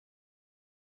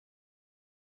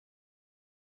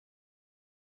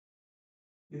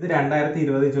ഇത്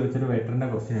 2020 ചോദിച്ചൊരു വെക്ടറിന്റെ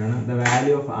ക്വസ്റ്റ്യൻ ആണ്. The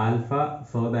value of alpha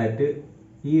so that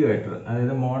ഈ വെക്ടർ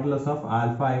അതായത് modulus of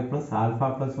alpha I plus alpha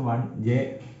plus 1 J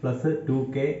plus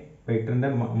 2k വെക്ടറിന്റെ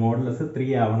മോഡുലസ്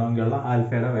 3 ആവണമെങ്കിലുള്ള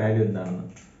ആൽഫയുടെ വാല്യൂ എന്താണെന്ന്.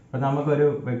 അപ്പോൾ നമുക്കൊരു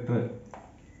vector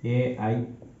A I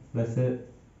plus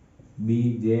B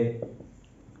J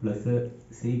plus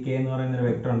C K എന്ന് പറയുന്നൊരു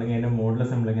വെക്ടർ ഉണ്ടെങ്കിൽ അതിന്റെ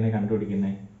മോഡുലസ് നമ്മൾ എങ്ങനെ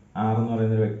കണ്ടുപിടിക്കുന്നത്? ആർ എന്ന്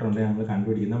പറയുന്നൊരു വെക്ടർ ഉണ്ടെങ്കിൽ നമ്മൾ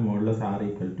കണ്ടുപിടിക്കുന്ന modulus R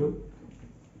equal to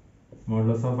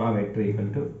modulus of ആ വെക്ടർ ഈക്വൽ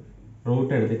ടു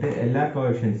റൂട്ട് എടുത്തിട്ട് എല്ലാ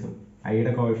കോഎഫിഷ്യൻസും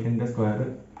ഐയുടെ കോഎഫിഷ്യന്റ് സ്ക്വയർ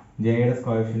ജെയുടെ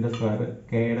കോഎഫിഷ്യന്റ് സ്ക്വയർ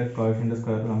കെയുടെ കോഎഫിഷ്യന്റ്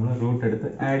സ്ക്വയർ നമ്മൾ റൂട്ട് എടുത്ത്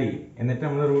ആഡ് ചെയ്യും. എന്നിട്ട്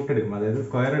നമ്മൾ റൂട്ട് എടുക്കും, അതായത്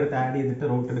സ്ക്വയർ എടുത്ത് ആഡ് ചെയ്തിട്ട്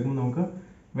റൂട്ട് എടുക്കുമ്പോൾ നമുക്ക്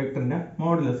വെക്ടറിന്റെ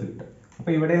മോഡുലസ് കിട്ടും.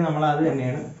 അപ്പോൾ ഇവിടെ നമ്മൾ അത്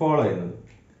തന്നെയാണ് ഫോളോ ചെയ്യുന്നത്.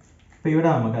 അപ്പോൾ ഇവിടെ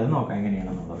നമുക്ക് അത് നോക്കാം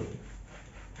എങ്ങനെയാണെന്നുള്ളത്.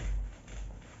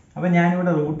 അപ്പോൾ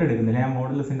ഞാനിവിടെ റൂട്ട് എടുക്കുന്നില്ല, ഞാൻ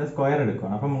മോഡുലസിന്റെ സ്ക്വയർ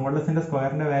എടുക്കുകയാണ്. അപ്പോൾ മോഡുലസിന്റെ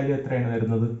സ്ക്വയറിന്റെ വാല്യൂ എത്രയാണ്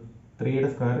വരുന്നത്? 3യുടെ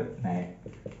സ്ക്വയർ 9.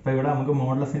 അപ്പോൾ ഇവിടെ നമുക്ക്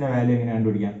മോഡുലസിന്റെ വാല്യൂ എങ്ങനെ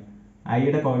കണ്ടുപിടിക്കാം?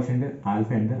 ഐയുടെ കോഎഫിഷ്യന്റ് ആൽഫ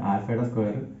ഉണ്ട്, ആൽഫയുടെ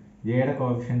സ്ക്വയർ, ജെയുടെ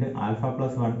കോഎഫിഷ്യന്റ് ആൽഫ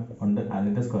പ്ലസ് 1 ഉണ്ട്,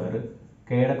 അതിന്റെ സ്ക്വയർ,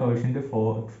 കെയുടെ കോഎഫിഷ്യന്റ്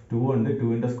 2 ഉണ്ട്,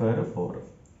 2ന്റെ സ്ക്വയർ 4.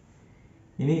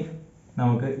 ഇനി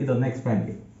നമുക്ക് ഇതൊന്ന് എക്സ്പാൻഡ്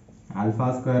ചെയ്യും. ആൽഫ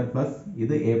സ്ക്വയർ പ്ലസ്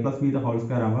ഇത് A plus B the whole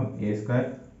square ആകുമ്പോൾ A square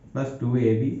plus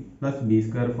 2ab plus B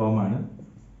square form ആണ്.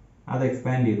 അത്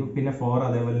എക്സ്പാൻഡ് ചെയ്തു. പിന്നെ 4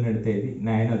 അതേപോലെ തന്നെ എടുത്ത് എഴുതി,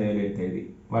 9 അതേപോലെ എടുത്ത് എഴുതി.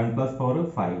 1 പ്ലസ് 4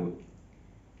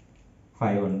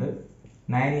 5 ഉണ്ട്.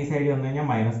 9 ഈ സൈഡിൽ വന്നു കഴിഞ്ഞാൽ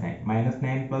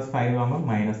 -9 പ്ലസ് 5 ആകുമ്പോൾ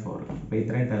 -4. അപ്പോൾ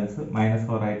ഇത്രയും ടേംസ്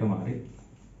 -4 ആയിട്ട് മാറി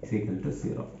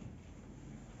 =0.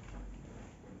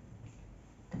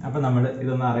 അപ്പോൾ നമ്മൾ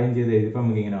ഇതൊന്ന് അറേഞ്ച് ചെയ്ത് എഴുതിയപ്പോൾ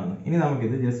നമുക്ക് ഇങ്ങനെ വന്നു. ഇനി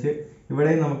നമുക്കിത് ജസ്റ്റ്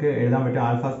ഇവിടെ നമുക്ക് എഴുതാൻ പറ്റും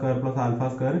alpha square plus alpha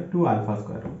square 2 alpha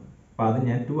square. അപ്പോൾ അത്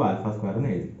ഞാൻ 2 ആൽഫ സ്ക്വയർ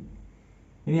എന്ന് എഴുതി.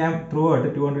 ഇനി ഞാൻ ത്രൂ ആയിട്ട്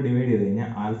 2 കൊണ്ട് ഡിവൈഡ് ചെയ്ത് കഴിഞ്ഞാൽ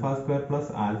alpha square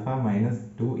plus alpha minus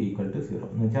 2 equal to 0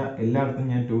 എന്ന് വെച്ചാൽ എല്ലായിടത്തും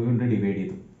ഞാൻ 2 കൊണ്ട് ഡിവൈഡ്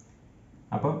ചെയ്തു.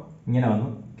 അപ്പം ഇങ്ങനെ വന്നു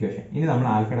ഇക്വേഷൻ. ഇനി നമ്മൾ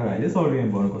ആൽഫയുടെ വാല്യൂ സോൾവ് ചെയ്യാൻ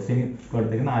പോകുന്നു. ക്വസ്റ്റ്യൻ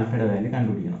കൊടുത്തിരിക്കുന്ന ആൽഫയുടെ വാല്യൂ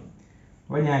കണ്ടുപിടിക്കണം.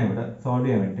 അപ്പോൾ ഞാനിവിടെ സോൾവ്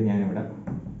ചെയ്യാൻ വേണ്ടി ഞാനിവിടെ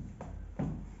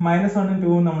 -1ഉം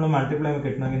 2ഉം നമ്മൾ മൾട്ടിപ്ലൈ ചെയ്യുമ്പോൾ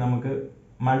കിട്ടണമെങ്കിൽ നമുക്ക്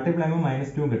മൾട്ടിപ്ലൈ ചെയ്യുമ്പോൾ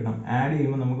 -2 കിട്ടണം, ആഡ്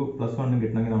ചെയ്യുമ്പോൾ നമുക്ക് +1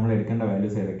 കിട്ടണമെങ്കിൽ നമ്മൾ എടുക്കേണ്ട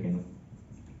വാല്യൂസ് ഏതൊക്കെയാണ്?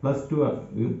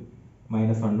 +2ഉം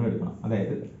 -1ഉം എടുക്കണം.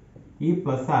 അതായത് ഈ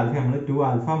പ്ലസ് ആൽഫ നമ്മൾ 2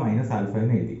 ആൽഫ മൈനസ് ആൽഫ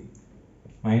എന്ന് എഴുതി.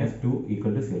 -2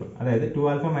 ഈക്വൽ ടു 0. അതായത് 2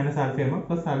 ആൽഫ മൈനസ് ആൽഫ ചെയ്യുമ്പോൾ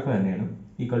പ്ലസ് ആൽഫ തന്നെയാണ്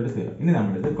ഈക്വൽ ടു 0. ഇനി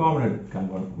നമ്മളിത് കോമൺ എടുക്കാൻ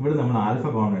പോകണം. ഇവിടെ നമ്മൾ ആൽഫ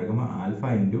കോമൺ എടുക്കുമ്പോൾ alpha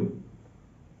into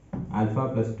alpha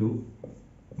plus 2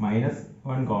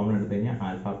 -1 common എടുത്തു കഴിഞ്ഞാൽ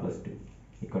ആൽഫ പ്ലസ് 2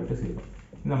 ഈക്വൽ ടു 0.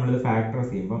 ഇനി നമ്മളിത് ഫാക്ടറൈസ്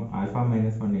ചെയ്യുമ്പോൾ alpha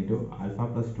 -1 into alpha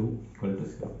plus 2 equal to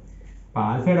 0. അപ്പോൾ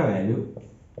ആൽഫയുടെ വാല്യൂ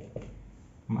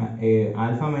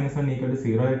ആൽഫ -1 ഈക്വൽ ടു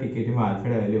 0 ആയിട്ട് ടിക്കറ്റ് ചെയ്യുമ്പോൾ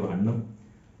ആൽഫയുടെ വാല്യൂ 1ഉം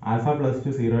ആൽഫ പ്ലസ്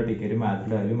 2 0 ആയിട്ട് ടിക്കറ്റ് ചെയ്യുമ്പോൾ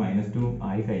ആൽഫയുടെ വാല്യൂ -2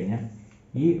 ആയി കഴിഞ്ഞാൽ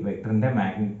ഈ വെക്ടറിന്റെ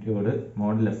മാഗ്നിറ്റ്യൂഡ്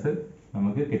മോഡുലസ്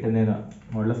നമുക്ക് കിട്ടുന്ന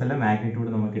മോഡുലസ് അല്ല മാഗ്നിറ്റ്യൂഡ്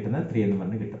നമുക്ക് കിട്ടുന്നത് 3 എന്ന്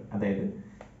പറഞ്ഞ് കിട്ടും. അതായത്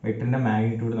വെക്ടറിന്റെ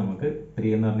മാഗ്നിറ്റ്യൂഡ് നമുക്ക്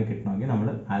 3 എന്ന് പറഞ്ഞ് കിട്ടണമെങ്കിൽ നമ്മൾ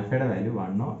ആൽഫയുടെ വാല്യൂ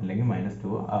 1ഓ അല്ലെങ്കിൽ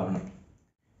 -2ഓ ആവണം.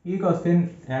 ഈ ക്വസ്റ്റ്യൻ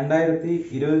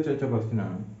 2020 ചോദിച്ച ക്വസ്റ്റ്യൻ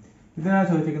ആണ്. ഇതിനാണ്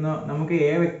ചോദിച്ചിരിക്കുന്നത്, നമുക്ക്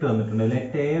എ വെക്ടർ തന്നിട്ടുണ്ട്.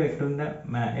 ലെറ്റ് എ വെക്ടറിന്റെ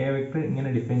എ വെക്ടർ ഇങ്ങനെ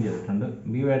ഡിഫൈൻ ചെയ്തിട്ടുണ്ട്.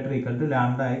 B vector equal to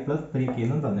λi plus 3k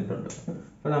എന്നും തന്നിട്ടുണ്ട്.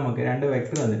 അപ്പോൾ നമുക്ക് രണ്ട്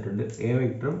വെക്ടർ തന്നിട്ടുണ്ട്, എ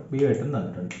വെക്ടറും ബി വെക്ടറും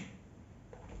തന്നിട്ടുണ്ട്.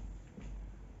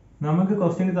 നമുക്ക്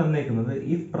question തന്നേക്കുന്നത്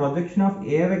if projection of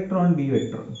A vector on B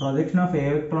vector, projection of A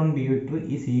vector on B vector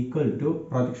is equal to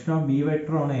projection of B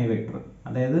vector on A vector.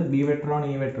 അതായത് ബി വെക്ടർ ഓൺ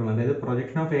എ വെക്ടറും, അതായത്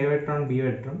projection of A vector on B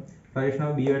വെക്ടറും projection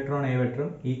of B vector on A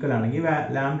വെക്ടറും equal ആണെങ്കിൽ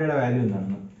ലാംഡയുടെ value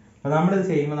എന്താണെന്ന്. അപ്പോൾ നമ്മളിത്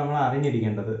ചെയ്യുമ്പോൾ നമ്മൾ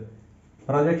അറിഞ്ഞിരിക്കേണ്ടത്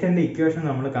പ്രൊജക്ഷൻ്റെ ഇക്വേഷൻ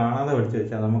നമ്മൾ കാണാതെ പഠിച്ചു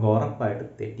വെച്ചാൽ നമുക്ക് ഉറപ്പായിട്ട്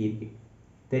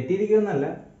തെറ്റിയിരിക്കുമെന്നല്ല,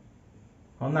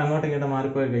 ഒന്ന് അങ്ങോട്ടും ഇങ്ങോട്ടും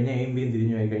മാറിപ്പോയി കഴിഞ്ഞാൽ എയും ബിയും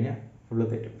തിരിഞ്ഞു പോയി കഴിഞ്ഞാൽ ഫുള്ള്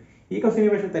തെറ്റും. ഈ ക്വസ്റ്റിന്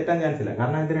പക്ഷേ തെറ്റാൻ ചാൻസ് ഇല്ല,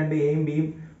 കാരണം ഇത് രണ്ട് എയും ബിയും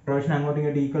പ്രൊജക്ഷൻ അങ്ങോട്ടും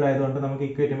ഇങ്ങോട്ടും ഈക്വൽ ആയതുകൊണ്ട് നമുക്ക്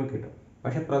ഇക്വേറ്റ് ചെയ്യുമ്പോൾ കിട്ടും.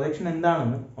 പക്ഷേ പ്രൊജക്ഷൻ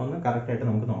എന്താണെന്ന് ഒന്ന് കറക്റ്റായിട്ട്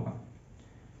നമുക്ക് നോക്കാം.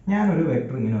 ഞാനൊരു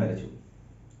വെക്ടർ ഇങ്ങനെ വരച്ചു,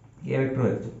 എ വെക്ടർ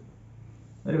വരച്ചു,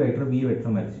 ഒരു വെക്ടർ ബി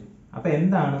വെക്ടറും വരച്ചു. അപ്പോൾ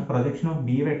എന്താണ് projection of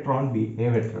B vector on A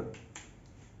vector?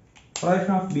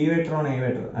 Projection of B vector on A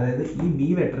vector, അതായത് ഈ ബി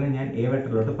വെക്ടറിനെ ഞാൻ എ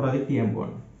വെക്ടറിലോട്ട് പ്രൊജക്റ്റ് ചെയ്യാൻ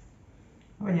പോവാണ്.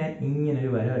 അപ്പോൾ ഞാൻ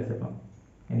ഇങ്ങനൊരു വര വെച്ചപ്പം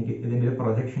എനിക്ക് ഇതിൻ്റെ ഒരു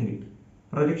പ്രൊജക്ഷൻ കിട്ടി.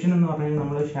 പ്രൊജക്ഷൻ എന്ന് പറഞ്ഞാൽ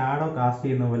നമ്മൾ ഷാഡോ കാസ്റ്റ്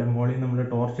ചെയ്യുന്ന പോലെ മുകളിൽ നമ്മൾ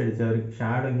ടോർച്ച് അടിച്ച ഒരു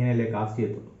ഷാഡോ ഇങ്ങനെയല്ലേ കാസ്റ്റ്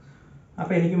ചെയ്യത്തുള്ളൂ.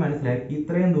 അപ്പോൾ എനിക്ക് മനസ്സിലായി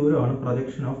ഇത്രയും ദൂരമാണ്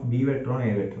projection of B vector on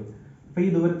A vector. അപ്പോൾ ഈ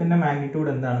ദൂരത്തിൻ്റെ മാഗ്നിറ്റ്യൂഡ്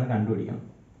എന്താണെന്ന് കണ്ടുപിടിക്കണം.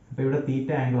 അപ്പോൾ ഇവിടെ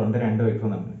തീറ്റ ആംഗിൾ ഉണ്ട് രണ്ട്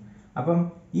വെക്ടറും തമ്മിൽ. അപ്പം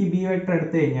ഈ ബി വെക്ടർ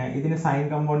എടുത്തു കഴിഞ്ഞാൽ ഇതിന് സൈൻ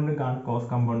കമ്പോണൻറ്റും കാണും കോസ്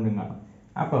കമ്പോണൻറ്റും കാണും.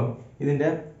 അപ്പം ഇതിൻ്റെ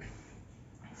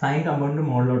സൈൻ കമ്പോണൻറ്റ്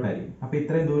മുകളിലോട്ടായിരിക്കും. അപ്പോൾ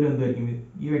ഇത്രയും ദൂരം എന്തായിരിക്കും?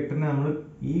 ഈ വെക്ടറിനെ നമ്മൾ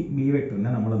ഈ ബി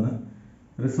വെക്ടറിനെ നമ്മളൊന്ന്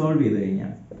റിസോൾവ് ചെയ്ത്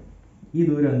കഴിഞ്ഞാൽ ഈ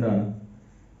ദൂരം എന്താണ്?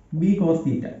 B cos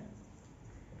theta.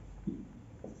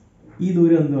 ഈ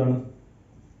ദൂരം എന്തുവാണ്?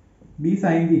 B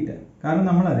sine theta. കാരണം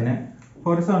നമ്മൾ അതിനെ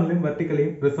ഹൊറിസോണ്ടലും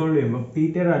വെർട്ടിക്കലിയും റിസോൾവ് ചെയ്യുമ്പോൾ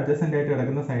തീറ്റയുടെ അഡ്ജസൻ്റ് ആയിട്ട്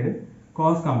കിടക്കുന്ന side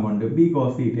cos compound B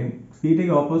cos തീറ്റയും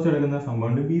തീറ്റയ്ക്ക് ഓപ്പോസിറ്റ് എടുക്കുന്ന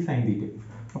കമ്പൗണ്ട് ബി സൈൻ തീറ്റയും.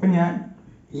 അപ്പം ഞാൻ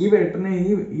ഈ വെക്ടറിനെ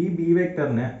ഈ ബി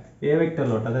വെക്ടറിനെ എ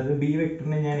വെക്ടറിലോട്ട്, അതായത് ബി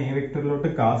വെക്ടറിനെ ഞാൻ എ വെക്ടറിലോട്ട്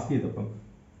കാസ്റ്റ് ചെയ്തപ്പം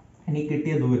എനിക്ക്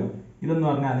കിട്ടിയ ദൂരം ഇതെന്ന്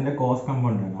പറഞ്ഞാൽ അതിന്റെ കോസ്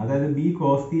കമ്പൗണ്ട് ആണ്. അതായത് ബി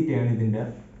കോസ് തീറ്റയാണ് ഇതിന്റെ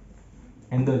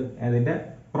അതിന്റെ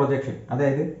പ്രൊജക്ഷൻ.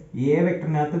 അതായത് എ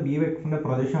വെക്ടറിനകത്ത് ബി വെക്ടറിന്റെ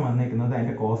പ്രൊജക്ഷൻ വന്നിരിക്കുന്നത്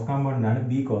അതിന്റെ കോസ് കമ്പൗണ്ട് ആണ്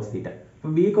ബി കോസ് തീറ്റ.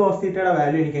 അപ്പൊ ബി കോസ് തീറ്റയുടെ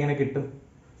വാല്യൂ എനിക്ക് എങ്ങനെ കിട്ടും?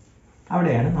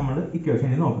 അവിടെയാണ് നമ്മൾ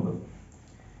ഇക്വേഷനിൽ നോക്കുന്നത്.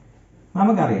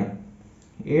 നമുക്കറിയാം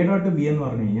എ ഡോട്ട് ബി എന്ന്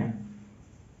പറഞ്ഞു കഴിഞ്ഞാൽ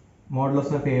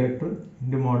modulus of A vector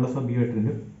into modulus of B vector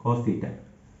into cos theta.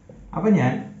 അപ്പം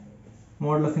ഞാൻ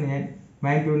മോഡുലസിന് ഞാൻ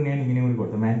മാഗ്നിറ്റ്യൂഡിന് ഞാൻ ഇങ്ങനെ കൂടി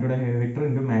കൊടുത്തു, magnitude of A vector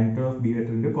into magnitude of B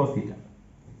vector into cos theta.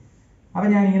 അപ്പം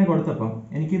ഞാൻ ഇങ്ങനെ കൊടുത്തപ്പം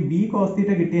എനിക്ക് ബി കോസ്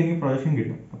തീറ്റ കിട്ടി, എനിക്ക് പ്രൊജക്ഷൻ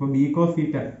കിട്ടും. അപ്പോൾ B cos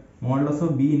theta modulus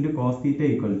of B into cos theta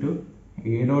equal to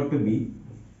A dot B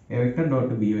A vector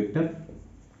dot B vector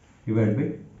divide by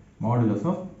modulus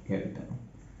of A vector.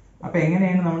 അപ്പോൾ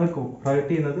എങ്ങനെയാണ് നമ്മൾ പ്രൊജക്റ്റ്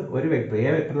ചെയ്യുന്നത്? ഒരു വെക്ടർ എ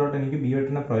വെക്ടറിലോട്ട് എനിക്ക് ബി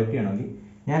വെക്ടറിനെ പ്രൊജക്റ്റ് ചെയ്യണമെങ്കിൽ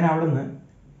ഞാൻ അവിടെ നിന്ന്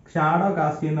ഷാഡോ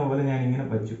കാസ്റ്റ് ചെയ്യുന്ന പോലെ ഞാൻ ഇങ്ങനെ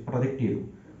വെച്ചു പ്രൊജക്റ്റ് ചെയ്തു.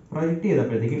 പ്രൊജക്റ്റ്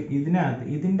ചെയ്തപ്പോഴത്തേക്കും ഇതിനകത്ത്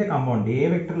ഇതിന്റെ കമ്പൗണ്ട് എ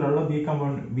വെക്ടറിലുള്ള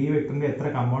ബി വെക്ടറിന്റെ എത്ര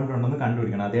കമ്പൗണ്ട് ഉണ്ടെന്ന്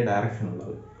കണ്ടുപിടിക്കണം, അതേ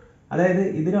ഡയറക്ഷനുള്ളത്. അതായത്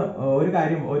ഇതിന് ഒരു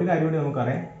കാര്യം കൂടി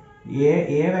നമുക്കറിയാം,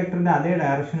 എ വെക്ടറിന്റെ അതേ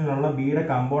ഡയറക്ഷനിലുള്ള ബിയുടെ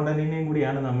കമ്പൗണ്ടിനെയും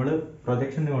കൂടിയാണ് നമ്മൾ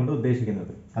പ്രൊജക്ഷൻ കൊണ്ട്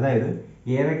ഉദ്ദേശിക്കുന്നത്. അതായത്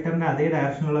എ വെക്ടറിന്റെ അതേ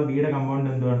ഡയറക്ഷനിലുള്ള ബിയുടെ കമ്പൗണ്ട്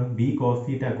എന്താണ്? B cos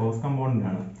theta, cos compound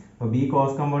ആണ്. അപ്പോൾ ബി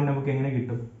കോസ് കമ്പൗണ്ട് നമുക്ക് എങ്ങനെ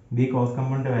കിട്ടും? ബി കോസ്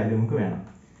കമ്പൗണ്ടിന്റെ വാല്യൂ നമുക്ക് വേണം.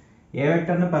 എ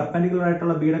വെക്ടറിന് പെർപെൻഡിക്കുലർ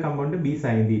ആയിട്ടുള്ള ബിയുടെ കമ്പൗണ്ട് ബി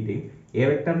സൈൻ തീറ്റയും എ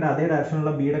വെക്ടറിന്റെ അതേ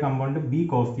ഡയറക്ഷനിലുള്ള ബിയുടെ കമ്പൗണ്ട് ബി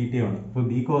കോസ് തീറ്റയുമാണ്. അപ്പോൾ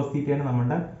ബി കോസ് തീറ്റയാണ്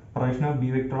നമ്മുടെ projection of B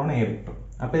vector on A vector.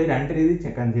 അപ്പോൾ ഇത് രണ്ട് രീതിയിൽ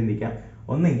ചിന്തിക്കാം.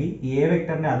 ഒന്നെങ്കിൽ എ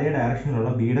വെക്ടറിന്റെ അതേ ഡയറക്ഷനിലുള്ള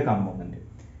ബിയുടെ കമ്പൗണ്ട്,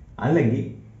 അല്ലെങ്കിൽ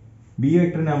ബി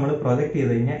വെക്ടറിനെ നമ്മൾ പ്രൊജക്ട്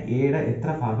ചെയ്ത് കഴിഞ്ഞാൽ എയുടെ എത്ര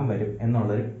ഭാഗം വരും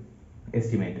എന്നുള്ളൊരു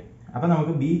എസ്റ്റിമേറ്റ്. അപ്പോൾ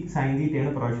നമുക്ക് ബി സൈൻ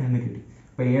തീറ്റയാണ് പ്രൊജക്ഷൻ എന്ന് കിട്ടി.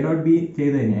 അപ്പോൾ എ ഡോട്ട് ബി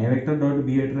ചെയ്ത് കഴിഞ്ഞാൽ A vector dot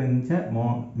B vector എന്ന് വെച്ചാൽ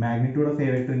magnitude of A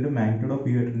vector into magnitude of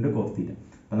B vector into cos theta.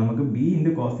 അപ്പോൾ നമുക്ക് ബി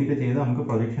ഇൻറ്റു കോസ് തീറ്റ ചെയ്ത് നമുക്ക്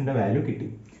പ്രൊജക്ഷന്റെ വാല്യൂ കിട്ടി.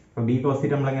 അപ്പോൾ ബി കോസ്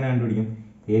തീറ്റ നമ്മൾ എങ്ങനെ കണ്ടുപിടിക്കും?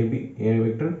 A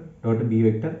vector dot B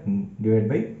vector divide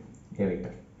by A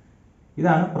vector.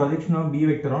 ഇതാണ് projection of B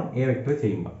vector on A vector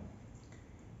ചെയ്യുമ്പോൾ.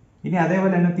 ഇനി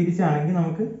അതേപോലെ തന്നെ തിരിച്ചാണെങ്കിൽ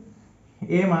നമുക്ക്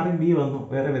എ മാറി ബി വന്നു,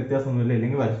 വേറെ വ്യത്യാസമൊന്നുമില്ല,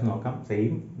 ഇല്ലെങ്കിൽ വരച്ച് നോക്കാം,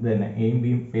 സെയിം ഇത് തന്നെ, എയും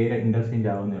ബിയും പേര് ഇന്റർചേഞ്ച്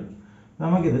ആവുന്നേ ഉള്ളൂ.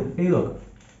 നമുക്കിത് ചെയ്ത് നോക്കാം.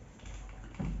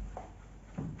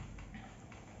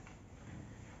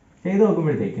 ചെയ്ത്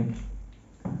നോക്കുമ്പോഴത്തേക്കും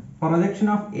projection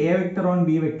of A vector on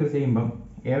B vector ചെയ്യുമ്പം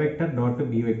A vector dot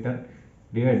B vector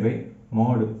divide by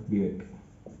mode B vector,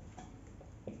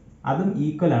 അതും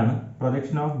ഈക്വൽ ആണ്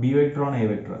projection of B vector on A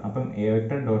vector. അപ്പം A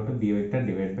vector dot B vector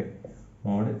divide by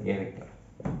mode A vector.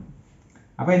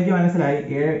 അപ്പോൾ എനിക്ക് മനസ്സിലായി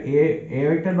A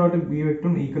vector dot B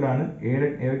വെക്ടറും equal ആണ്,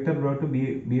 A vector dot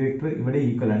B vector ഇവിടെ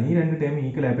equal ആണ്. ഈ രണ്ട് ടേം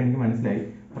ഈക്വൽ ആയപ്പോൾ എനിക്ക് മനസ്സിലായി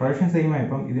പ്രൊജക്ഷൻ സെയിം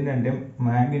ആയപ്പം ഇതിന് രണ്ടും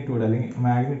മാഗ്നിറ്റ്യൂഡ് അല്ലെങ്കിൽ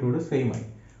മാഗ്നിറ്റ്യൂഡ് സെയിം ആയി.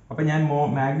 അപ്പം ഞാൻ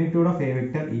magnitude of A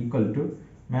vector equal to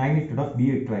magnitude of B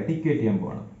vector ആയിട്ട് ഇക്വേറ്റ് ചെയ്യാൻ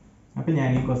പോകണം. അപ്പം ഞാൻ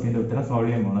ഈ ക്വസ്റ്റിൻ്റെ ഉത്തരം സോൾവ്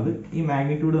ചെയ്യാൻ പോകുന്നത് ഈ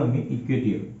മാഗ്നിറ്റ്യൂഡ് തമ്മിൽ ഇക്വേറ്റ്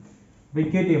ചെയ്യും. അപ്പോൾ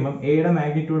ഇക്വേറ്റ് ചെയ്യുമ്പോൾ എയുടെ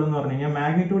മാഗ്നിറ്റ്യൂഡ് എന്ന് പറഞ്ഞു കഴിഞ്ഞാൽ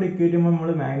മാഗ്നിറ്റ്യൂഡ് ഇക്വേറ്റ് ചെയ്യുമ്പോൾ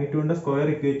നമ്മൾ മാഗ്നിറ്റ്യൂഡിന്റെ സ്ക്വയർ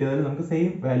ഇക്വേറ്റ് ചെയ്താൽ നമുക്ക്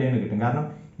സെയിം വാല്യൂ ആണ് കിട്ടും. കാരണം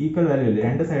ഈക്വൽ വാല്യൂ ഇല്ല,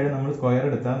 രണ്ട് സൈഡ് നമ്മൾ സ്ക്വയർ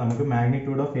എടുത്താൽ നമുക്ക്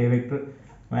മാഗ്നിറ്റ്യൂഡ് ഓഫ് എ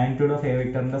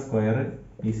വെക്ടറിന്റെ square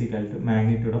is equal to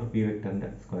magnitude of B വെക്ടറിന്റെ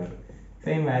സ്ക്വയർ,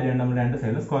 സെയിം വാല്യൂ ഉണ്ട്. നമ്മൾ രണ്ട്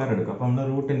സൈഡിൽ സ്ക്വയർ എടുക്കും. അപ്പോൾ നമ്മൾ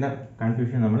റൂട്ടിന്റെ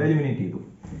കൺഫ്യൂഷൻ നമ്മൾ എലിമിനേറ്റ് ചെയ്തു.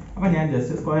 അപ്പോൾ ഞാൻ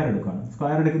ജസ്റ്റ് സ്ക്വയർ എടുക്കുകയാണ്.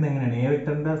 സ്ക്വയർ എടുക്കുന്നത് എങ്ങനെയാണ്? എ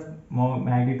വെക്ടറിന്റെ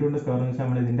മാഗ്നിറ്റ്യൂഡിന്റെ സ്ക്വയർ എന്ന് വെച്ചാൽ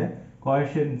നമ്മൾ ഇതിന്റെ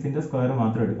കോഷ്യൻസിന്റെ സ്ക്വയർ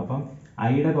മാത്രം എടുക്കും. അപ്പം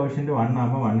ഐയുടെ കോഷ്യന്റ് 1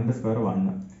 ആകുമ്പോൾ 1ന്റെ സ്ക്വയർ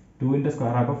 1, 2ന്റെ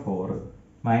സ്ക്വയർ ആകുമ്പോൾ 4,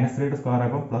 -3യുടെ സ്ക്വയർ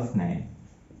ആകുമ്പോൾ +9.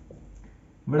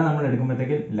 ഇവിടെ നമ്മൾ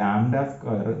എടുക്കുമ്പോഴത്തേക്ക് ലാംഡ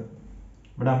സ്ക്വയർ,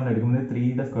 ഇവിടെ നമ്മൾ എടുക്കുമ്പോൾ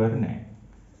 3യുടെ സ്ക്വയർ 9.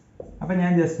 അപ്പം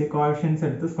ഞാൻ ജസ്റ്റ് കോഷ്യൻസ്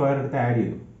എടുത്ത് സ്ക്വയർ എടുത്ത് ആഡ്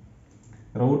ചെയ്തു.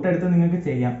 റൂട്ട് എടുത്ത് നിങ്ങൾക്ക്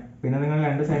ചെയ്യാം, പിന്നെ നിങ്ങൾ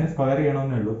രണ്ട് സൈഡിന് സ്ക്വയർ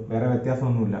ചെയ്യണമെന്നേ ഉള്ളൂ, വേറെ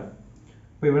വ്യത്യാസമൊന്നുമില്ല.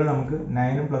 അപ്പോൾ ഇവിടെ നമുക്ക്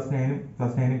 9ഉം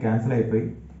 +9ഉം ക്യാൻസൽ ആയിപ്പോയി.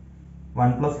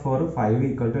 1 + 4 5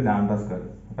 ഈക്വൽ ടു ലാംഡ സ്ക്വയർ.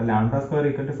 അപ്പോൾ ലാംഡ സ്ക്വയർ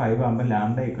ഈക്വൽ ടു 5 ആകുമ്പോൾ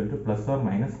ലാംഡ ഈക്വൽ ടു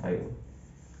 +or-5.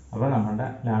 അപ്പോൾ നമ്മുടെ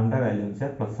ലാംഡ വാല്യൂ എന്ന്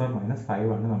വെച്ചാൽ +or-5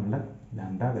 ആണ് നമ്മുടെ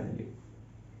ലാംഡ വാല്യൂ.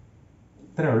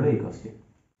 ഇത്രയേ ഉള്ളൂ ഈ ക്വസ്റ്റ്യൻ.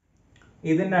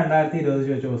 ഇതിൻ്റെ 2020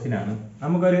 ചോദിച്ച ക്വസ്റ്റ്യൻ ആണ്.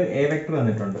 നമുക്കൊരു എ വെക്ടർ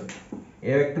തന്നിട്ടുണ്ട്.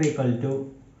 A vector equal to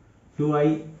 2i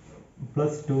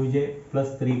 + 2j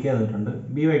 + 3k തന്നിട്ടുണ്ട്.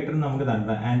 ബി വെക്ടർ നമുക്ക്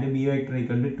തന്നിട്ടുണ്ട്. And B vector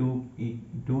equal to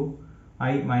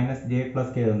 2i - j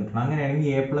 + k തന്നിട്ടുണ്ട്. അങ്ങനെയാണെങ്കിൽ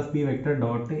a + b vector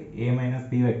dot a -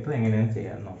 b vector എങ്ങനെയാണ്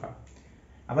ചെയ്യാൻ നോക്കാം.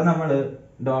 അപ്പോൾ നമ്മൾ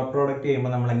ഡോട്ട് പ്രോഡക്റ്റ്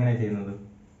ചെയ്യുമ്പോൾ നമ്മൾ എങ്ങനെയാണ് ചെയ്യുന്നത്?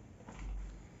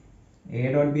 എ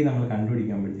ഡോട്ട് ബി നമ്മൾ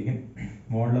കണ്ടുപിടിക്കുമ്പോഴത്തേക്കും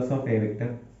modulus of A vector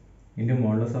into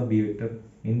modulus of B vector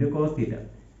into cos theta.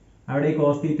 അവിടെ ഈ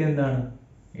കോസ് തീറ്റ എന്താണ്?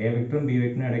 എ വെക്ടറും ബി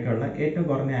വെക്ടറിനും ഇടയ്ക്കുള്ള ഏറ്റവും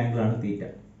കുറഞ്ഞ ആംഗിളാണ് തീറ്റ.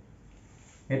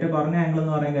 ഏറ്റവും കുറഞ്ഞ ആംഗിൾ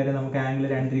എന്ന് പറയുന്ന കാര്യം നമുക്ക് ആംഗിൾ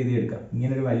രണ്ട് രീതിയിൽ എടുക്കാം.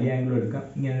 ഇങ്ങനെ ഒരു വലിയ ആംഗിൾ എടുക്കാം,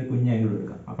 ഇങ്ങനെ ഒരു കുഞ്ഞ് ആംഗിൾ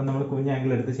എടുക്കാം. അപ്പം നമ്മൾ കുഞ്ഞ്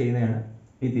ആംഗിൾ എടുത്ത് ചെയ്യുന്നതാണ്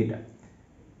ഈ തീറ്റ.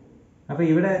 അപ്പോൾ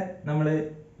ഇവിടെ നമ്മൾ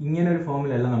ഇങ്ങനെ ഒരു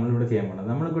ഫോമിലല്ല നമ്മളിവിടെ ചെയ്യാൻ പോകുന്നത്.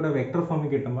 നമ്മളിവിടെ വെക്ടർ ഫോമിൽ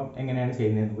കിട്ടുമ്പോൾ എങ്ങനെയാണ്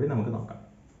ചെയ്യുന്നതെന്ന് കൂടി നമുക്ക് നോക്കാം.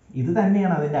 ഇത്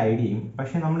തന്നെയാണ് അതിൻ്റെ ഐഡിയയും,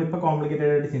 പക്ഷേ നമ്മളിപ്പോൾ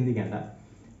കോംപ്ലിക്കേറ്റഡ് ആയിട്ട് ചിന്തിക്കേണ്ട.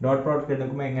 ഡോട്ട് പ്രോഡക്റ്റ്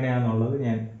എടുക്കുമ്പോൾ എങ്ങനെയാണെന്നുള്ളത്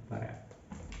ഞാൻ പറയാം.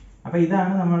 അപ്പോൾ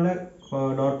ഇതാണ് നമ്മളുടെ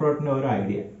ഡോട്ട് പ്രോഡക്റ്റിൻ്റെ ഓരോ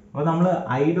ഐഡിയ. അപ്പോൾ നമ്മൾ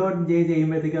ഐ ഡോട്ട് ജെ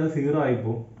ചെയ്യുമ്പോഴത്തേക്ക് അത് 0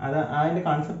 ആയിപ്പോവും. അതിൻ്റെ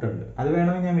കൺസെപ്റ്റ് ഉണ്ട്, അത്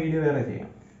വേണമെങ്കിൽ ഞാൻ വീഡിയോ വേറെ ചെയ്യാം.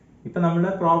 ഇപ്പം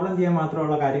നമ്മുടെ പ്രോബ്ലം ചെയ്യാൻ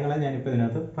മാത്രമുള്ള കാര്യങ്ങളെ ഞാനിപ്പോൾ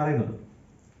ഇതിനകത്ത് പറയുന്നുള്ളൂ.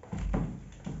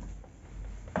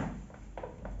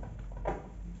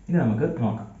 ഇനി നമുക്ക്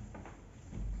നോക്കാം.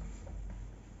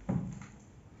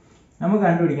 നമുക്ക്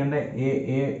കണ്ടുപിടിക്കേണ്ട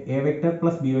A vector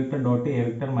plus B vector dot A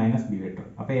vector minus B vector.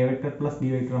 അപ്പോൾ A vector plus B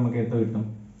vector നമുക്ക് എത്ര കിട്ടും?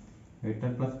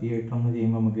 വെക്ടർ പ്ലസ് ബി വെക്ടർ നമ്മൾ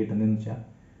ചെയ്യുമ്പോൾ നമുക്ക് കിട്ടുന്നതെന്ന് വെച്ചാൽ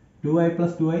 2i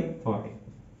plus 2i 4i.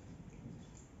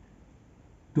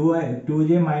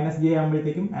 2j minus J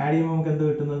ആകുമ്പോഴത്തേക്കും ആഡ് ചെയ്യുമ്പോൾ നമുക്ക് എന്ത്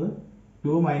കിട്ടുന്നത്?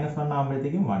 2 മൈനസ് 1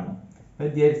 ആകുമ്പോഴത്തേക്കും 1.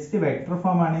 അപ്പോൾ ജസ്റ്റ് വെക്ടർ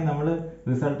ഫോം ആണെങ്കിൽ നമ്മൾ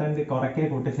റിസൾട്ടൻറ്റ് കുറയ്ക്കുക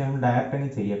കൂട്ടിച്ച് നമ്മൾ ഡയറക്റ്റ് അങ്ങ്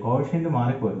ചെയ്യുക. കോഷ്യൻ്റ്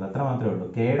മാറിപ്പോരുത്, അത്ര മാത്രമേ ഉള്ളൂ.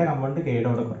 കെയുടെ കമ്പൗണ്ട് കെയുടെ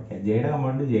കൂടെ കുറയ്ക്കുക, ജെയുടെ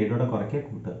കമ്പൗണ്ട് ജെയുടെ കൂടെ കുറയ്ക്കുക,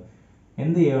 കൂട്ടുക.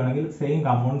 എന്ത് ചെയ്യുകയാണെങ്കിൽ സെയിം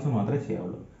കമ്പൗണ്ട്സ് മാത്രമേ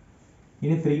ചെയ്യാവുള്ളൂ.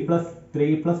 ഇനി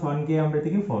 3+1k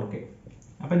ആകുമ്പോഴത്തേക്കും 4k.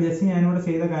 അപ്പം ജസ്റ്റ് ഞാനിവിടെ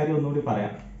ചെയ്ത കാര്യം ഒന്നുകൂടി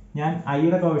പറയാം. ഞാൻ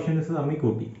ഐയുടെ കോഫിഷ്യൻസ് തമ്മിൽ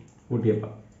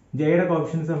കൂട്ടിയപ്പോൾ ജെയുടെ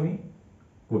കോഫിഷ്യൻസ് തമ്മിൽ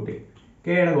കൂട്ടി,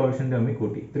 കെയുടെ കോഫിഷ്യൻ്റ് തമ്മിൽ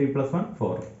കൂട്ടി. 3+1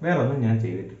 4. വേറെ ഒന്നും ഞാൻ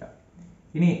ചെയ്തിട്ടില്ല.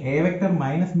 ഇനി A vector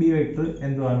minus B vector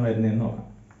എന്തുവാണ് വരുന്നതെന്ന് നോക്കാം.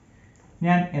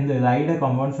 ഞാൻ എന്ത് ചെയ്തു? ഐയുടെ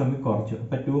കോമ്പൗണ്ട്സ് തമ്മിൽ കുറച്ചു.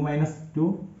 അപ്പം 2 minus 2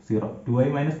 0, 2i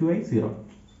minus 2i 0.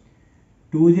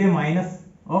 2j minus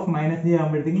of minus J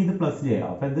ആകുമ്പോഴത്തേക്കും ഇത് പ്ലസ് ജെ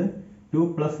ആവും. അപ്പം ഇത് 2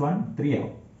 + 1 3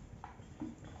 ആവും.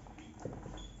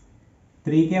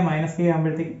 3k മൈനസ് കെ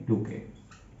ആകുമ്പോഴത്തേക്കും 2k.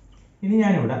 ഇനി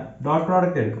ഞാനിവിടെ ഡോട്ട്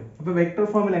പ്രോഡക്റ്റ് എടുക്കും. അപ്പോൾ വെക്ടർ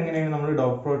ഫോമിൽ എങ്ങനെയാണ് നമ്മൾ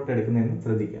ഡോട്ട് പ്രോഡക്റ്റ് എടുക്കുന്നതെന്ന്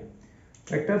ശ്രദ്ധിക്കാം.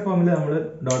 വെക്ടർ ഫോമിൽ നമ്മൾ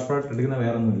ഡോട്ട് പ്രോഡക്റ്റ് എടുക്കുന്ന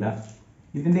വേറെ ഒന്നുമില്ല.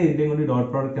 ഇതിൻ്റെയും കൂടി ഡോട്ട്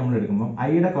പ്രോഡക്റ്റ് നമ്മൾ എടുക്കുമ്പോൾ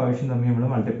ഐയുടെ കോഫിഷ്യൻ തമ്മിൽ നമ്മൾ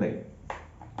മൾട്ടിപ്ലൈ ചെയ്യും.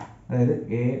 അതായത്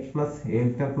A plus A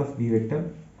vector plus B vector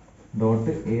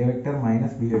dot A vector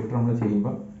minus B vector നമ്മൾ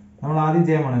ചെയ്യുമ്പോൾ നമ്മൾ ആദ്യം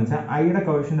ചെയ്യാൻ പോകണമെന്ന് വെച്ചാൽ ഐയുടെ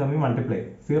കോഫിഷ്യൻ തമ്മിൽ മൾട്ടിപ്ലൈ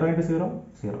ചെയ്യും. 0 × 0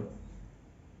 0,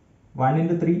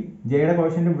 1 × 3. ജെയുടെ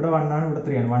കോഫിഷ്യൻ ഇവിടെ 1 ആണ്, ഇവിടെ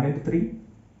 3 ആണ്. 1 × 3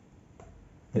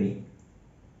 3,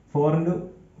 4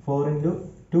 ×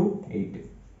 2 8,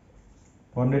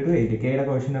 4 × 2 8. കെയുടെ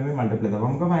കോഫിഷ്യൻ തമ്മിൽ മൾട്ടിപ്ലൈ ചെയ്ത് അപ്പോൾ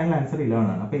നമുക്ക് ഫൈനൽ ആൻസർ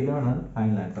 11 ആണ്. അപ്പോൾ 11 ആണ്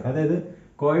ഫൈനൽ ആൻസർ. അതായത്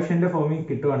കോഫിഷ്യൻ്റെ ഫോമിൽ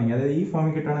കിട്ടുവാണെങ്കിൽ, അതായത് ഈ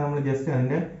ഫോമിൽ കിട്ടുവാണെങ്കിൽ നമ്മൾ ജസ്റ്റ്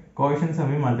അതിൻ്റെ കോഫിഷ്യൻസ്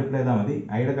തമ്മിൽ മൾട്ടിപ്ലൈ ചെയ്താൽ മതി.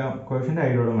 ഐയുടെ കോഫിഷ്യൻ്റ്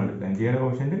ഐയുടെ മൾട്ടിപ്ലൈ ചെയ്യും, ജെയുടെ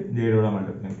കോഫിഷ്യൻ്റ് ജെയുടെ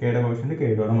മൾട്ടിപ്ലൈ ചെയ്യും, കെയുടെ കോഫിഷ്യൻ്റ്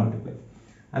കെയുടെ മൾട്ടിപ്ലൈ.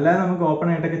 അല്ലാതെ നമുക്ക് ഓപ്പൺ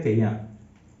ആയിട്ടൊക്കെ ചെയ്യാം.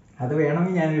 അത്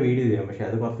വേണമെങ്കിൽ ഞാനൊരു വീഡിയോ ചെയ്യാം, പക്ഷേ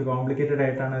അത് കുറച്ച് കോംപ്ലിക്കേറ്റഡ്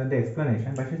ആയിട്ടാണ് അതിൻ്റെ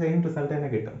എക്സ്പ്ലനേഷൻ. പക്ഷേ സെയിം റിസൾട്ട് തന്നെ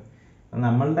കിട്ടും.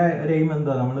 നമ്മളുടെ ഒരു എയിം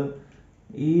എന്തോ, നമ്മൾ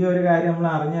ഈ ഒരു കാര്യം നമ്മൾ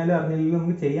അറിഞ്ഞാലും അറിഞ്ഞില്ലെങ്കിൽ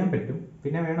നമുക്ക് ചെയ്യാൻ പറ്റും.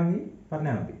 പിന്നെ വേണമെങ്കിൽ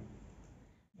പറഞ്ഞാൽ മതി.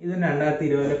 ഇത്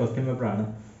 2020 ക്വസ്റ്റ്യൻ പേപ്പറാണ്.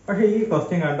 പക്ഷേ ഈ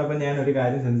ക്വസ്റ്റ്യൻ കണ്ടപ്പോൾ ഞാൻ ഒരു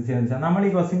കാര്യം ശ്രദ്ധിച്ചതെന്ന് വെച്ചാൽ, നമ്മൾ ഈ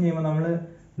ക്വസ്റ്റ്യൻ ചെയ്യുമ്പോൾ നമ്മൾ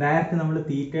ഡയറക്റ്റ് നമ്മൾ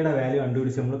തീറ്റയുടെ വാല്യൂ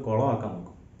കണ്ടുപിടിച്ച് നമ്മൾ കുളമാക്കാൻ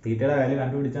നോക്കും. തീറ്റയുടെ വാല്യൂ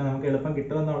കണ്ടുപിടിച്ചാൽ നമുക്ക് എളുപ്പം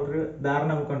കിട്ടുമെന്നുള്ളൊരു ധാരണ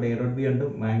നമുക്കുണ്ട്. എ ഡോട്ട് ബി ഉണ്ട്,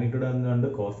 മാഗ്നിറ്റ്യൂഡ് ഉണ്ട്,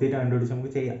 കോസ് തീറ്റ കണ്ടുപിടിച്ച്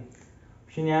നമുക്ക് ചെയ്യാം.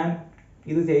 പക്ഷെ ഞാൻ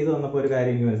ഇത് ചെയ്തു വന്നപ്പോൾ ഒരു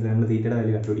കാര്യം എനിക്ക് മനസ്സിലായി, നമ്മൾ തീറ്റയുടെ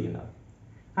വാല്യൂ കണ്ടുപിടിക്കുന്നത്.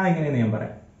 അതെങ്ങനെയെന്ന് ഞാൻ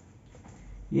പറയാം.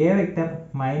 A vector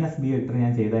minus B vector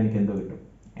ഞാൻ ചെയ്താൽ എനിക്ക് എന്തോ കിട്ടും?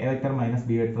 A vector minus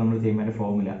B vector നമ്മൾ ചെയ്യുമ്പോൾ അതിൻ്റെ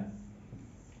formula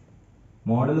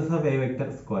modulus of A vector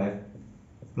square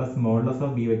plus modulus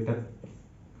of B vector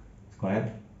square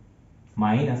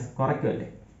minus കുറയ്ക്കുമല്ലേ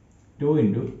 2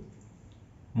 ×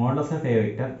 modulus of A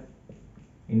vector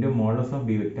into modulus of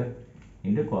B vector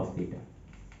into cos theta.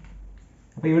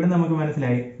 അപ്പോൾ ഇവിടെ നമുക്ക്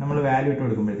മനസ്സിലായി, നമ്മൾ വാല്യൂ ഇട്ട്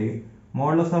കൊടുക്കുമ്പോഴത്തേക്ക്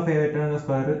modulus of A വെക്ടറിൻ്റെ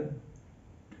square,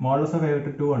 modulus of A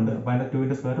vector 2 ഉണ്ട്, അപ്പോൾ അതിൻ്റെ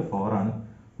 2ൻ്റെ square 4 ആണ്.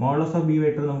 മോഡുലസ് ഓഫ് ബി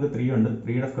വെക്ടർ നമുക്ക് 3 ഉണ്ട്,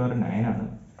 3യുടെ സ്ക്വയർ 9 ആണ്,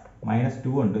 മൈനസ്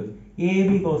 2 ഉണ്ട്. എ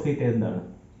ബി കോസ് തീറ്റ എന്താണ്?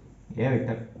 A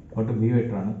vector dot B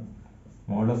vector ആണ്.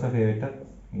 Modulus of A vector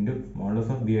into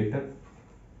modulus of B vector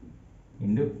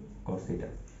into cos theta.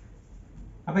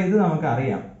 അപ്പോൾ ഇത് നമുക്ക്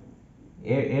അറിയാം.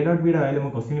 എ ഡോട്ട് ബിയുടെ വാല്യൂ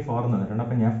നമുക്ക് ക്വസ്റ്റ്യൻ 4 തന്നിട്ടുണ്ട്.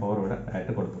 അപ്പോൾ ഞാൻ 4 ഇവിടെ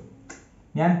ആയിട്ട് കൊടുത്തു.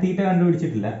 ഞാൻ തീറ്റ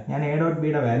കണ്ടുപിടിച്ചിട്ടില്ല, ഞാൻ എ ഡോട്ട്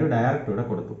ബിയുടെ വാല്യൂ ഡയറക്റ്റ് ഇവിടെ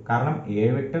കൊടുത്തു. കാരണം A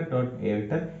vector dot A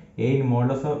vector A in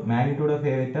modulus of magnitude of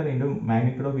A vector into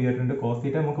magnitude of B vector into cos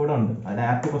theta നമുക്ക് ഇവിടെ ഉണ്ട്. അത്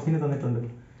ഡയറക്റ്റ് ക്വസ്റ്റ്യൻ തന്നിട്ടുണ്ട്.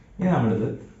 ഇനി നമ്മളിത്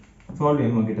സോൾവ്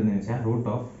ചെയ്യുമ്പോൾ കിട്ടുന്നതെന്ന് വെച്ചാൽ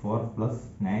 √4 +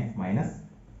 9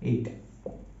 - 8.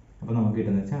 അപ്പോൾ നമുക്ക്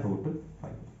കിട്ടുന്നത് വെച്ചാൽ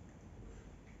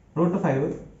 √5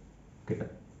 കിട്ടും.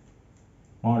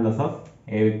 Modulus of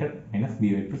A vector minus B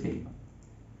vector ചെയ്യും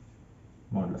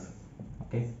മോഡുലസ്.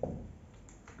 ഓക്കെ,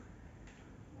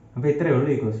 അപ്പോൾ ഇത്രയേ ഉള്ളൂ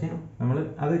ഈ ക്വസ്റ്റ്യൻ. നമ്മൾ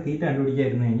അത് തീറ്റ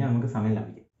കണ്ടുപിടിക്കാതിരുന്നു കഴിഞ്ഞാൽ നമുക്ക് സമയം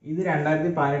ലഭിക്കും. ഇത്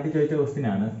 2018 ചോദിച്ച ക്വസ്റ്റ്യൻ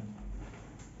ആണ്.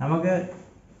 നമുക്ക്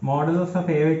modulus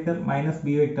of A vector minus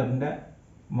B വെക്ടറിൻ്റെ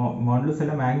modulus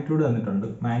അല്ല മാഗ്നിറ്റ്യൂഡ് തന്നിട്ടുണ്ട്.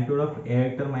 Magnitude of A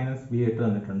vector minus B vector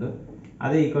തന്നിട്ടുണ്ട്.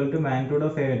 അത് equal to magnitude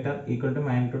of A vector equal to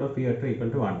magnitude of B vector equal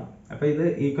to 1. അപ്പോൾ ഇത്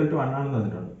ഈക്വൽ ടു 1 ആണെന്ന്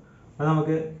തന്നിട്ടുണ്ട്. അപ്പോൾ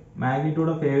നമുക്ക്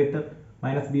magnitude of A vector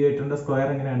minus B വെക്ടറിന്റെ സ്ക്വയർ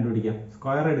എങ്ങനെ കണ്ടുപിടിക്കാം?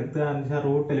 സ്ക്വയർ എടുത്താന്ന് വെച്ചാൽ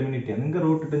റൂട്ട് എലിമിനേറ്റ് ചെയ്യാം. നിങ്ങൾക്ക്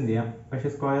റൂട്ട് ഇട്ടും ചെയ്യാം, പക്ഷെ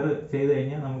സ്ക്വയർ ചെയ്ത്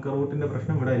കഴിഞ്ഞാൽ നമുക്ക് റൂട്ടിന്റെ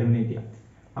പ്രശ്നം ഇവിടെ എലിമിനേറ്റ് ചെയ്യാം.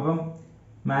 അപ്പം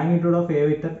magnitude of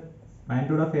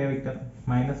A vector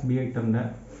minus B വെക്ടറിന്റെ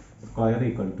square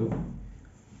equal to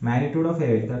magnitude of A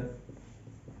vector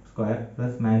square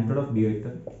plus magnitude of B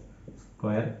vector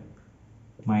square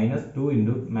minus 2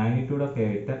 into magnitude of A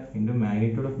vector into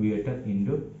magnitude of B vector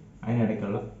into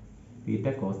അതിനിടയ്ക്കുള്ള theta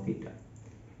cos theta.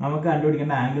 നമുക്ക്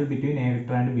കണ്ടുപിടിക്കേണ്ട angle between A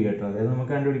vector and B vector, അതായത്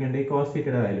നമുക്ക് കണ്ടുപിടിക്കേണ്ട ഈ cos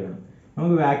തീറ്റയുടെ value ആണ്.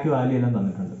 നമുക്ക് value എല്ലാം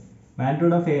തന്നിട്ടുണ്ട്.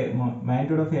 Magnitude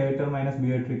of A vector minus B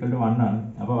vector equal to 1 ആണ്.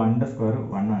 അപ്പോൾ 1ന്റെ സ്ക്വയർ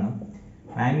 1 ആണ്.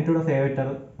 മാഗ്നിറ്റ്യൂഡ് ഓഫ് എ വെക്ടർ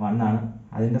 1 ആണ്,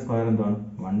 അതിന്റെ സ്ക്വയർ എന്താണ്?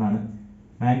 1 ആണ്.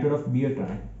 മാഗ്നിറ്റ്യൂഡ് ഓഫ് ബി വെക്ടർ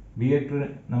ആണ്, ബി വെക്ടർ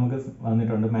നമുക്ക്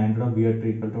വന്നിട്ടുണ്ട്. Magnitude of B vector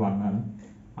equal to 1 ആണ്,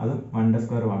 അതും 1ന്റെ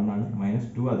സ്ക്വയർ 1 ആണ്. മൈനസ്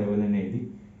 2 അതേപോലെ തന്നെ എഴുതി.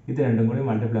 ഇത് രണ്ടും കൂടി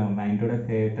മൾട്ടിപ്ലൈ ആകും. Magnitude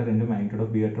of A vector into magnitude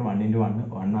of B vector 1 into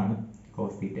 1 ആണ്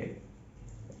കോസ് തീറ്റ.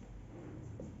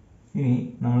 ഇനി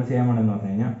നമ്മൾ ചെയ്യാൻ പോകണമെന്ന് പറഞ്ഞു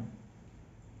കഴിഞ്ഞാൽ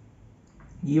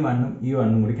ഈ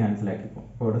 1ഉം കൂടി ക്യാൻസൽ ആക്കിപ്പോൾ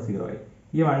അപ്പോൾ ഇവിടെ 0 ആയി.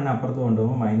 ഈ 1 അപ്പുറത്ത്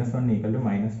കൊണ്ടുപോകുമ്പോൾ -1 ഈക്വൽ ടു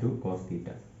 -2 കോസ് തീറ്റ.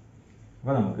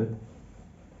 അപ്പോൾ നമുക്ക്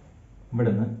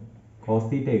ഇവിടുന്ന് cos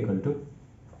theta equal to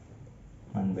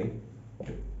 1/2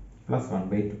 plus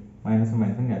 1/2 മൈനസും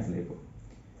cancel ആയിപ്പോൾ.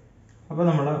 അപ്പോൾ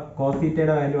നമ്മുടെ കോസ്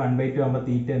തീറ്റയുടെ വാല്യൂ 1/2 ആകുമ്പോൾ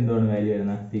തീറ്റ എന്താണ് വാല്യൂ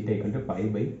വരുന്നത്? തീറ്റ ഈക്വൽ ടു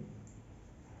π/3,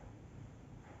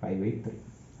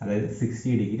 അതായത്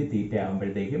 60 ഡിഗ്രി തീറ്റ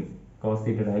ആകുമ്പോഴത്തേക്കും കോസ്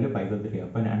തീറ്റയുടെ വാല്യൂ π/3.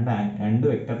 അപ്പോൾ രണ്ട്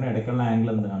വെക്ടറിന് ഇടയ്ക്കുള്ള ആംഗിൾ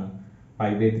എന്താണ്?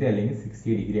 π/3 അല്ലെങ്കിൽ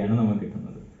 60 ഡിഗ്രിയാണ് നമുക്ക്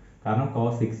കിട്ടുന്നത്. കാരണം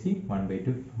cos 60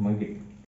 1/2 നമുക്ക് കിട്ടി.